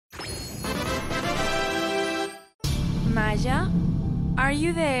Maja? Are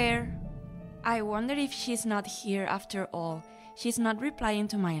you there? I wonder if she's not here after all. She's not replying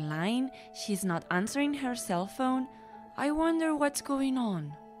to my line. She's not answering her cell phone. I wonder what's going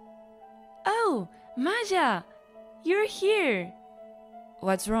on. Oh, Maja! You're here!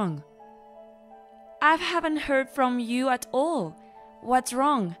 What's wrong? I haven't heard from you at all. What's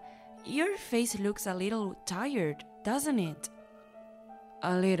wrong? Your face looks a little tired, doesn't it?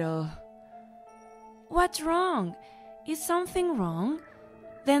 A little. What's wrong? Is something wrong?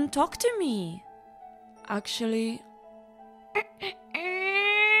 Then talk to me. Actually...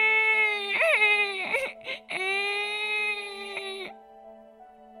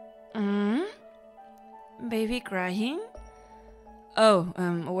 Baby crying? Oh,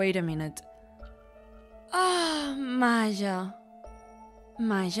 wait a minute. Ah, Maja.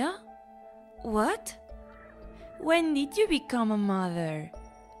 Maja? What? When did you become a mother?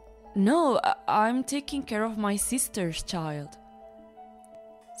 No, I'm taking care of my sister's child.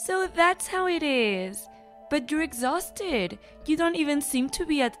 So that's how it is. But you're exhausted. You don't even seem to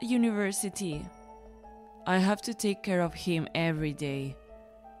be at university. I have to take care of him every day.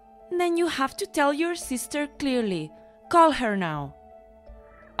 Then you have to tell your sister clearly. Call her now.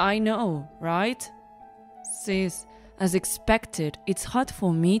 I know, right? Sis, as expected, it's hard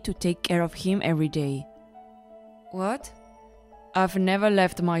for me to take care of him every day. What? I've never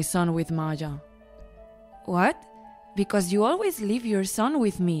left my son with Maja. What? Because you always leave your son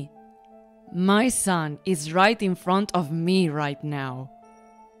with me. My son is right in front of me right now.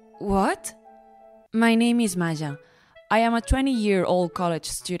 What? My name is Maja. I am a 20-year-old college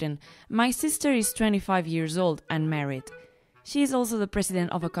student. My sister is 25 years old and married. She is also the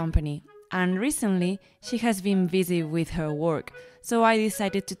president of a company. And recently, she has been busy with her work, so I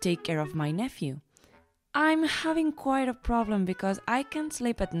decided to take care of my nephew. I'm having quite a problem because I can't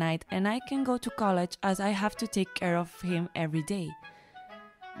sleep at night and I can go to college as I have to take care of him every day.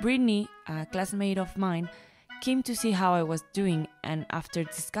 Brittany, a classmate of mine, came to see how I was doing, and after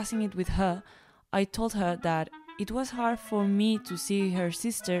discussing it with her, I told her that it was hard for me to see her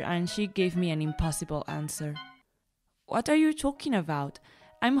sister, and she gave me an impossible answer. What are you talking about?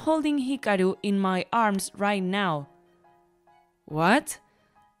 I'm holding Hikaru in my arms right now. What?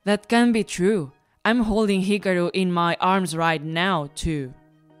 That can't be true. I'm holding Hikaru in my arms right now, too.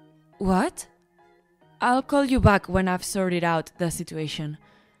 What? I'll call you back when I've sorted out the situation.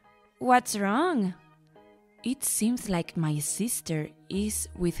 What's wrong? It seems like my sister is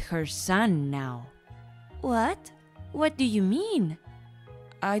with her son now. What? What do you mean?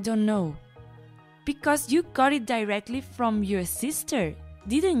 I don't know. Because you got it directly from your sister,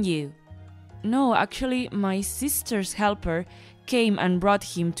 didn't you? No, actually, my sister's helper came and brought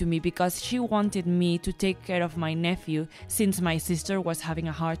him to me because she wanted me to take care of my nephew since my sister was having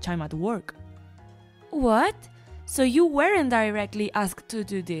a hard time at work. What? So you weren't directly asked to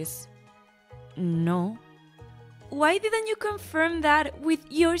do this? No. Why didn't you confirm that with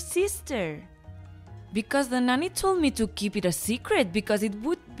your sister? Because the nanny told me to keep it a secret because it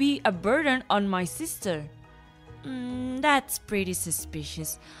would be a burden on my sister. That's pretty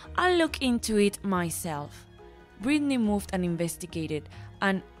suspicious. I'll look into it myself. Brittany moved and investigated,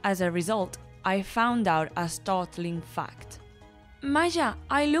 and as a result, I found out a startling fact. Maja,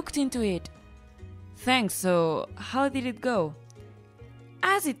 I looked into it. Thanks, so how did it go?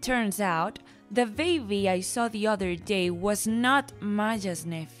 As it turns out, the baby I saw the other day was not Maja's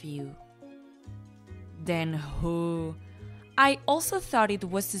nephew. Then who? I also thought it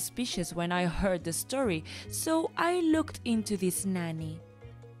was suspicious when I heard the story, so I looked into this nanny.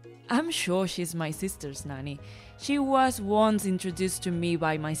 I'm sure she's my sister's nanny. She was once introduced to me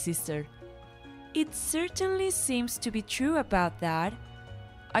by my sister. It certainly seems to be true about that.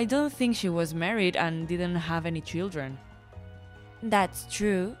 I don't think she was married and didn't have any children. That's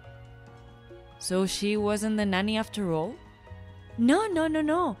true. So she wasn't the nanny after all?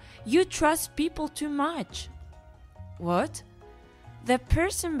 No. You trust people too much. What? The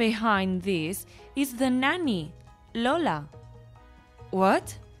person behind this is the nanny, Lola.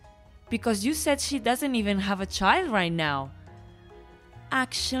 What? Because you said she doesn't even have a child right now.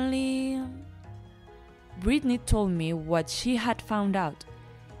 Actually, Brittany told me what she had found out.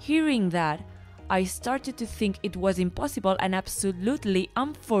 Hearing that, I started to think it was impossible and absolutely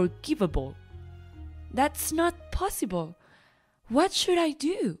unforgivable. That's not possible. What should I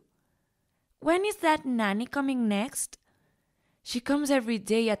do? When is that nanny coming next? She comes every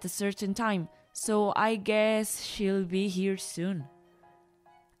day at a certain time, so I guess she'll be here soon.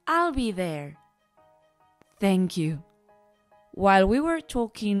 I'll be there. Thank you. While we were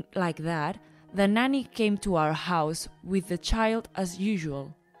talking like that, the nanny came to our house with the child as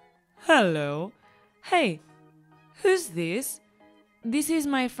usual. Hello. Hey, Who's this? This is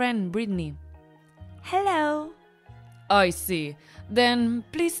my friend Brittany. Hello. I see. Then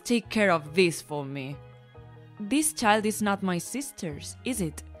please take care of this for me. This child is not my sister's, is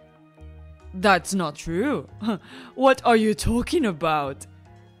it? That's not true. What are you talking about?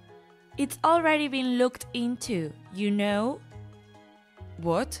 It's already been looked into, you know?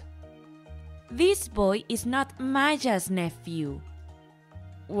 What? This boy is not Maya's nephew.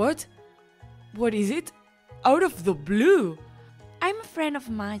 What? What is it? Out of the blue. I'm a friend of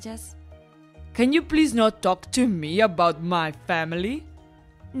Maya's. Can you please not talk to me about my family?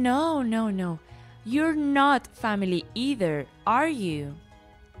 No. You're not family either, are you?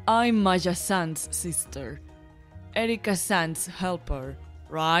 I'm Maya-san's sister. Erika-san's helper,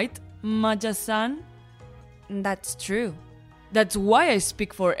 right, Maya-san? That's true. That's why I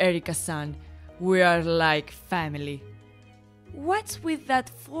speak for Erika-san. We are like family. What's with that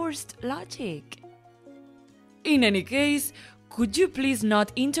forced logic? In any case, could you please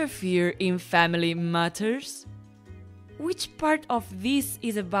not interfere in family matters? Which part of this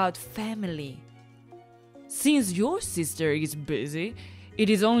is about family? Since your sister is busy, it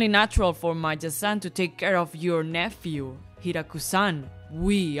is only natural for Maya-san to take care of your nephew, Hiraku-san.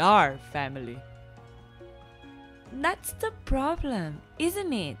 We are family. That's the problem,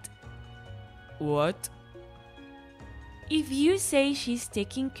 isn't it? What? If you say she's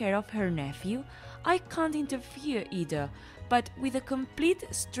taking care of her nephew, I can't interfere either, but with a complete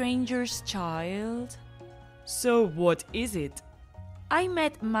stranger's child? So what is it? I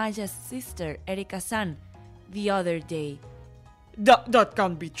met Maya's sister, Erika-san, the other day. That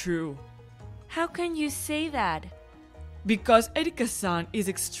can't be true. How can you say that? Because Erika-san is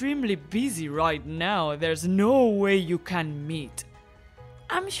extremely busy right now. There's no way you can meet.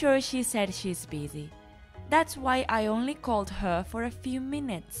 I'm sure she said she's busy. That's why I only called her for a few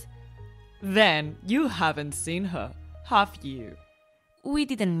minutes. Then you haven't seen her, have you? We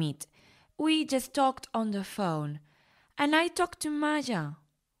didn't meet. We just talked on the phone. And I talked to Maya.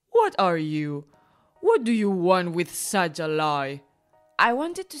 What are you? What do you want with such a lie? I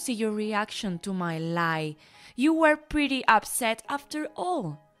wanted to see your reaction to my lie. You were pretty upset after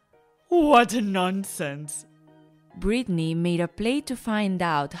all. What nonsense. Brittany made a play to find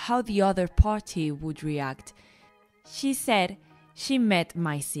out how the other party would react. She said she met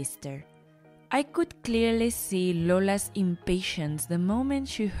my sister. I could clearly see Lola's impatience the moment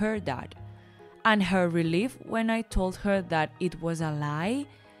she heard that, and her relief when I told her that it was a lie.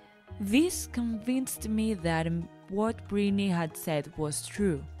 This convinced me that what Brittany had said was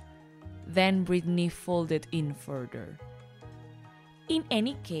true. Then Brittany folded in further. In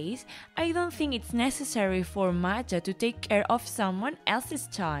any case, I don't think it's necessary for Maya to take care of someone else's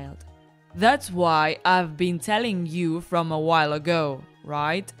child. That's why I've been telling you from a while ago,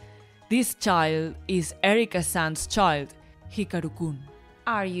 right? This child is Erika-san's child, Hikaru-kun.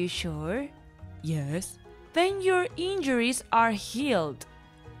 Are you sure? Yes. Then your injuries are healed.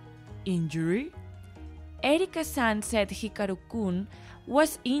 Injury? Erika-san said Hikaru-kun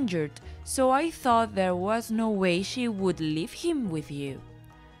was injured, so I thought there was no way she would leave him with you.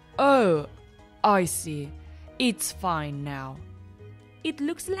 Oh, I see. It's fine now. It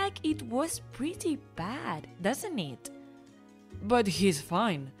looks like it was pretty bad, doesn't it? But he's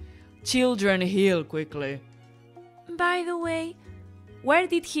fine. Children heal quickly. By the way, where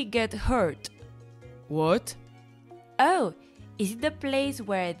did he get hurt? What? Oh, is it the place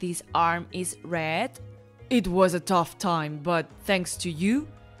where this arm is red? It was a tough time, but thanks to you,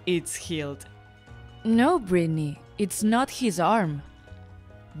 it's healed. No, Brittany, it's not his arm.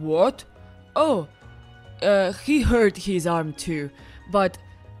 What? Oh, he hurt his arm too, but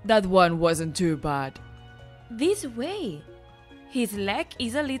that one wasn't too bad. This way. His leg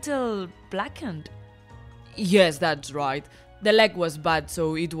is a little blackened. Yes, that's right. The leg was bad,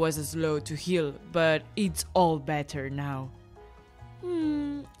 so it was slow to heal, but it's all better now.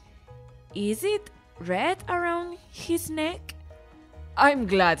 Is it red around his neck? I'm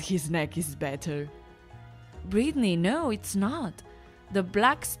glad his neck is better. Brittany, no, it's not. The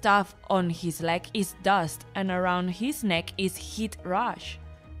black stuff on his leg is dust, and around his neck is heat rash.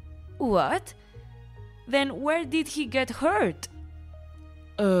 What? Then where did he get hurt?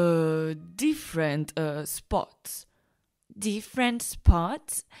 Different spots. Different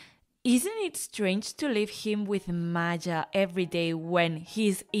spots? Isn't it strange to leave him with Maya every day when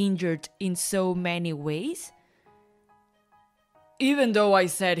he's injured in so many ways? Even though I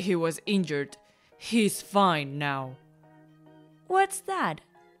said he was injured, he's fine now. What's that?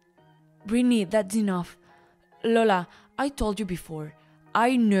 Brittany, that's enough. Lola, I told you before,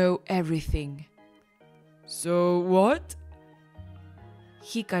 I know everything. So what?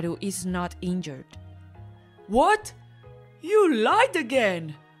 Hikaru is not injured. What? You lied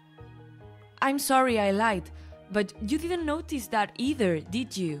again! I'm sorry I lied, but you didn't notice that either,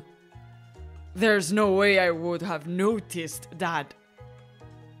 did you? There's no way I would have noticed that.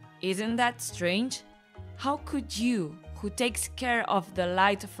 Isn't that strange? How could you, who takes care of the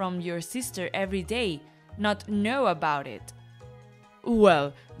light from your sister every day, not know about it?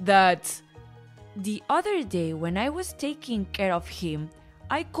 Well, that's... The other day when I was taking care of him,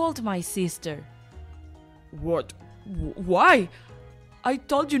 I called my sister. What? Why? I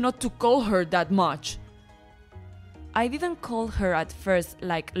told you not to call her that much. I didn't call her at first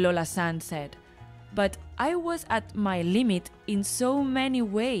like Lola-san said, but I was at my limit in so many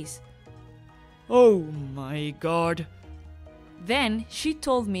ways. Oh my god. Then she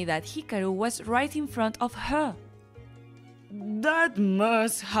told me that Hikaru was right in front of her. That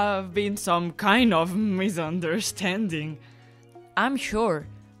must have been some kind of misunderstanding. I'm sure.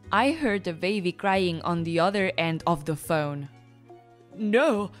 I heard the baby crying on the other end of the phone.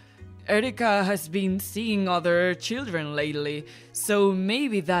 No, Erika has been seeing other children lately, so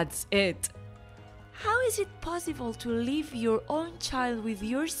maybe that's it. How is it possible to leave your own child with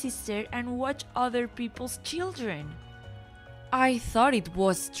your sister and watch other people's children? I thought it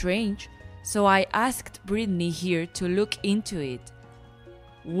was strange, so I asked Brittany here to look into it.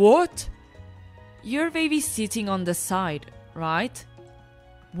 What? Your baby's sitting on the side, right?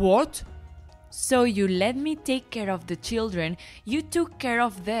 What? So you let me take care of the children you took care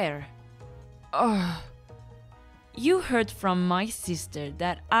of there. Ugh. You heard from my sister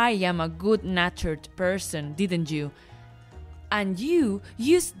that I am a good-natured person, didn't you? And you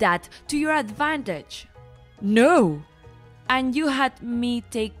used that to your advantage. No. And you had me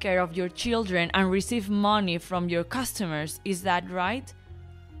take care of your children and receive money from your customers, is that right?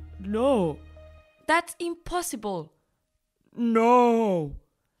 No. That's impossible. No.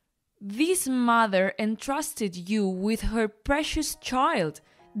 This mother entrusted you with her precious child,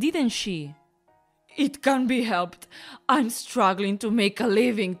 didn't she? It can't be helped. I'm struggling to make a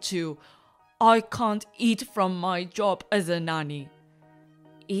living too. I can't eat from my job as a nanny.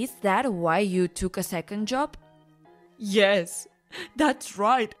 Is that why you took a second job? Yes, that's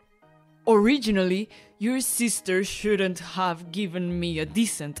right. Originally, your sister shouldn't have given me a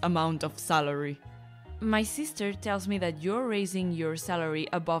decent amount of salary. My sister tells me that you're raising your salary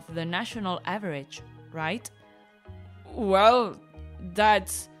above the national average, right? Well,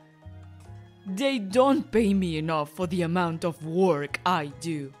 that's... They don't pay me enough for the amount of work I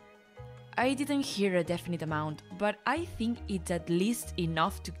do. I didn't hear a definite amount, but I think it's at least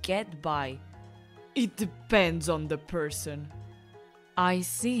enough to get by. It depends on the person. I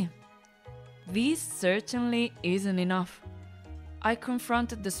see. This certainly isn't enough. I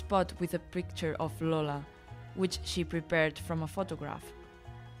confronted the spot with a picture of Lola, which she prepared from a photograph.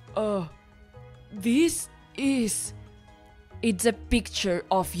 This is... It's a picture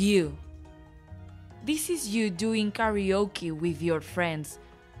of you. This is you doing karaoke with your friends.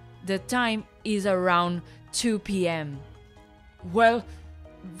 The time is around 2 p.m. Well,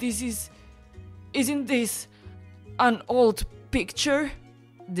 this is... Isn't this an old picture?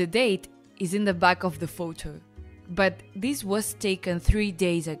 The date is in the back of the photo, but this was taken 3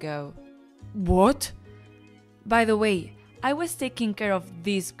 days ago. What? By the way, I was taking care of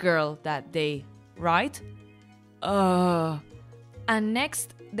this girl that day, right? And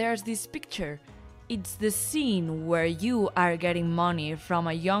next, there's this picture. It's the scene where you are getting money from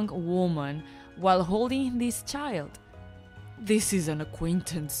a young woman while holding this child. This is an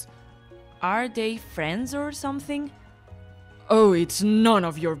acquaintance. Are they friends or something? Oh, it's none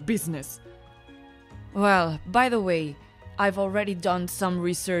of your business. Well, by the way, I've already done some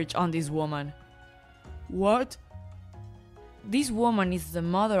research on this woman. What? This woman is the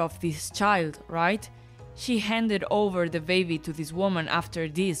mother of this child, right? She handed over the baby to this woman after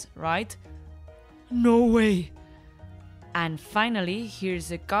this, right? No way. And finally,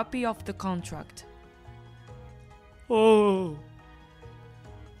 here's a copy of the contract. Oh.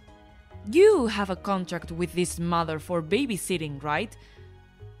 You have a contract with this mother for babysitting, right?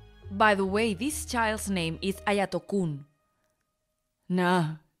 By the way, this child's name is Ayato-kun.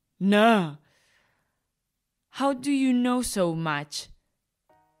 Nah. How do you know so much?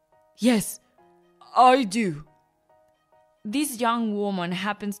 Yes, I do. This young woman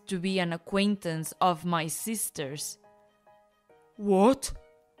happens to be an acquaintance of my sister's. What?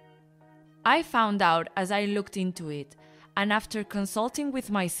 I found out as I looked into it, and after consulting with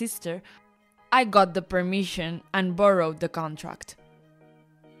my sister, I got the permission and borrowed the contract.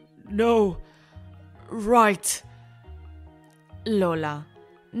 No. Right. Lola,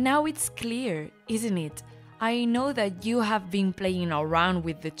 now it's clear, isn't it? I know that you have been playing around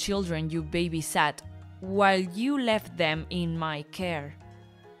with the children you babysat, while you left them in my care.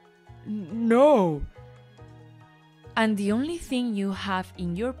 No. And the only thing you have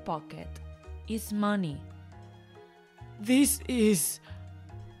in your pocket is money. This is...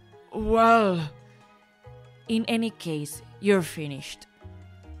 well... In any case, you're finished.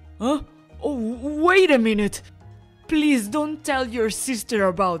 Huh? Oh, wait a minute! Please don't tell your sister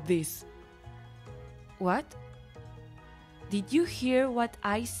about this. What? Did you hear what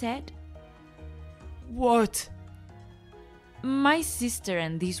I said? What? My sister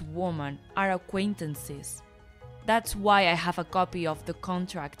and this woman are acquaintances. That's why I have a copy of the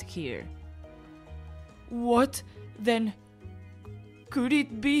contract here. What? Then... could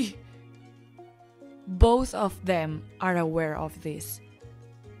it be... Both of them are aware of this.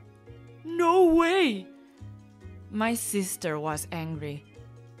 No way! My sister was angry.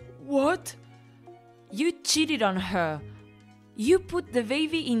 What? You cheated on her. You put the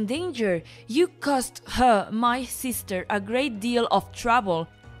baby in danger. You caused her, my sister, a great deal of trouble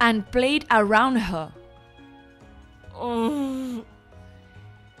and played around her. Oh.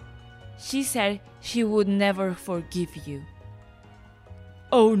 She said she would never forgive you.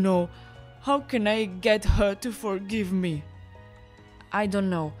 Oh no, how can I get her to forgive me? I don't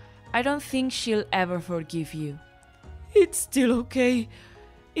know. I don't think she'll ever forgive you. It's still okay.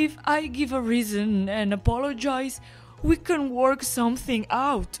 If I give a reason and apologize, we can work something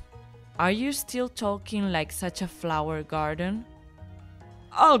out. Are you still talking like such a flower garden?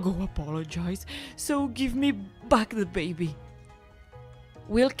 I'll go apologize, so give me back the baby.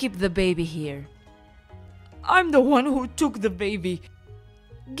 We'll keep the baby here. I'm the one who took the baby.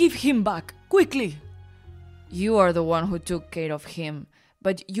 Give him back, quickly. You are the one who took care of him,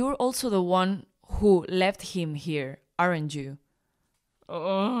 but you're also the one who left him here, aren't you?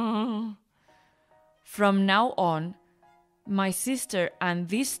 From now on, my sister and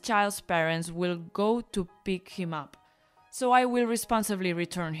this child's parents will go to pick him up, so I will responsibly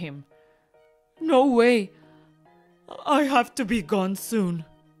return him. No way. I have to be gone soon.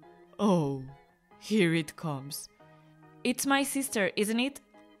 Oh, here it comes. It's my sister, isn't it?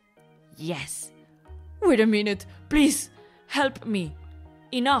 Yes. Wait a minute, please, help me.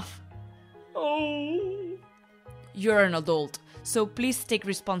 Enough. Oh. You're an adult, so please take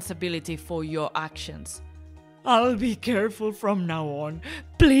responsibility for your actions. I'll be careful from now on.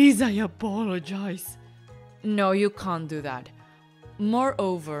 Please, I apologize. No, you can't do that.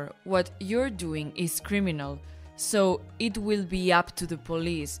 Moreover, what you're doing is criminal, so it will be up to the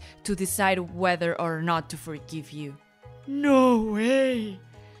police to decide whether or not to forgive you. No way!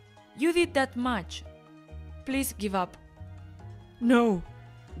 You did that much. Please give up. No.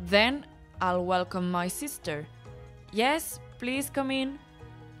 Then I'll welcome my sister. Yes, please come in.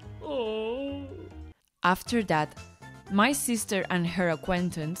 Oh. After that, my sister and her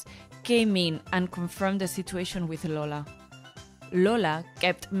acquaintance came in and confirmed the situation with Lola. Lola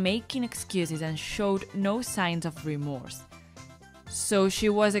kept making excuses and showed no signs of remorse. So she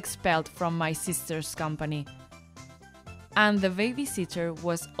was expelled from my sister's company. And the babysitter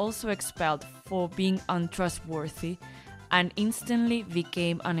was also expelled for being untrustworthy and instantly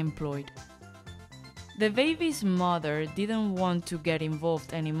became unemployed. The baby's mother didn't want to get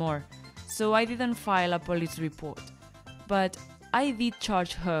involved anymore, so I didn't file a police report. But I did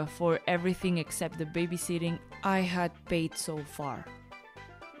charge her for everything except the babysitting I had paid so far.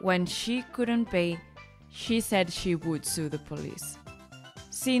 When she couldn't pay, she said she would sue the police.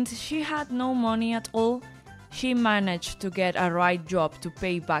 Since she had no money at all, she managed to get a right job to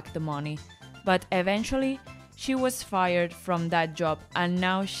pay back the money, but eventually she was fired from that job and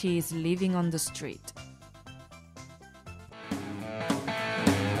now she is living on the street.